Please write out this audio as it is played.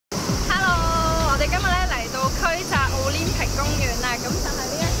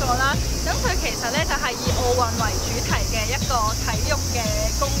佢其實咧就係以奧運為主題嘅一個體育嘅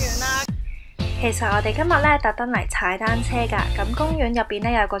公園啦。其實我哋今日咧特登嚟踩單車㗎，咁公園入邊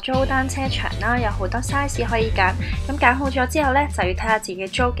咧有個租單車場啦，有好多 size 可以揀。咁揀好咗之後咧，就要睇下自己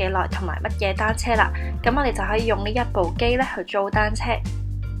租幾耐同埋乜嘢單車啦。咁我哋就可以用呢一部機咧去租單車。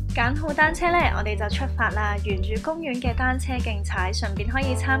揀好單車咧，我哋就出發啦，沿住公園嘅單車徑踩，順便可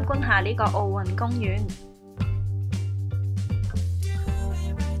以參觀下呢個奧運公園。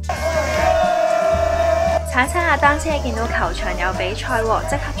踩下單車，見到球場有比賽喎，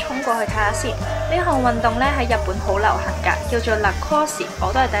即刻衝過去睇下先。呢項運動咧喺日本好流行㗎，叫做 LikeJapan，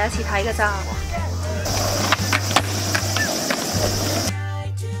 我都係第一次睇㗎咋。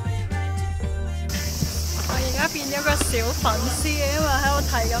我而家變咗個小粉絲嘅，因為喺度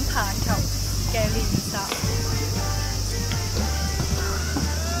睇緊棒球嘅練習。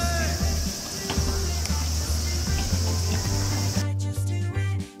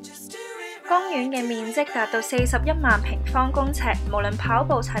公園嘅面積達到41萬平方公尺，無論跑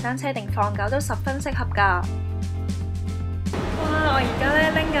步、踩單車定放狗都十分適合㗎。哇！我而家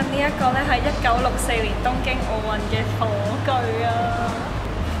咧拎緊呢一個咧係1964年東京奧運嘅火炬啊！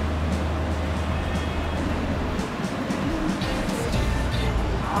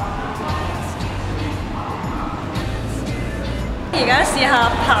而家試下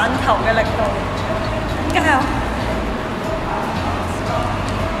棒球嘅力度，加油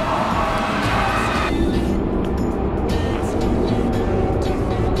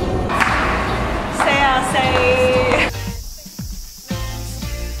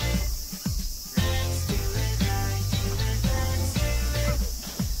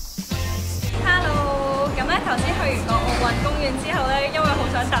！Hello， 咁咧頭先去完個奧運公園之後咧，因為好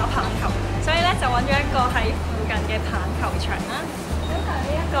想打棒球，所以咧就揾咗一個喺附近嘅棒球場啦。咁就係呢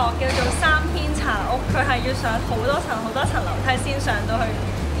一個叫做3天茶屋，佢係要上好多層樓梯先上到去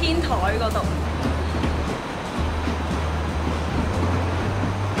天台嗰度。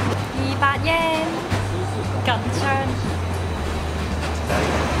200yen， 緊張。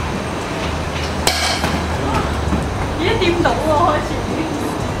咦？掂到喎，開始。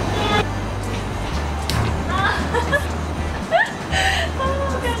好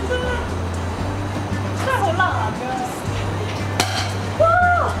緊張啊！真係好難㗎。哇！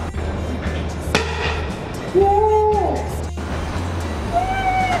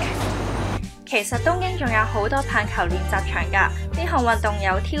其實東京仲有好多棒球練習場㗎，呢項運動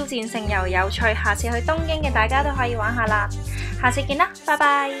有挑戰性又有趣，下次去東京嘅大家都可以玩下啦。下次見啦，拜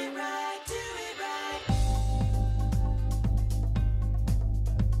拜。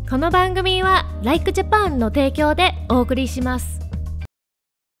この番組はLikeJapanの提供でお送りします。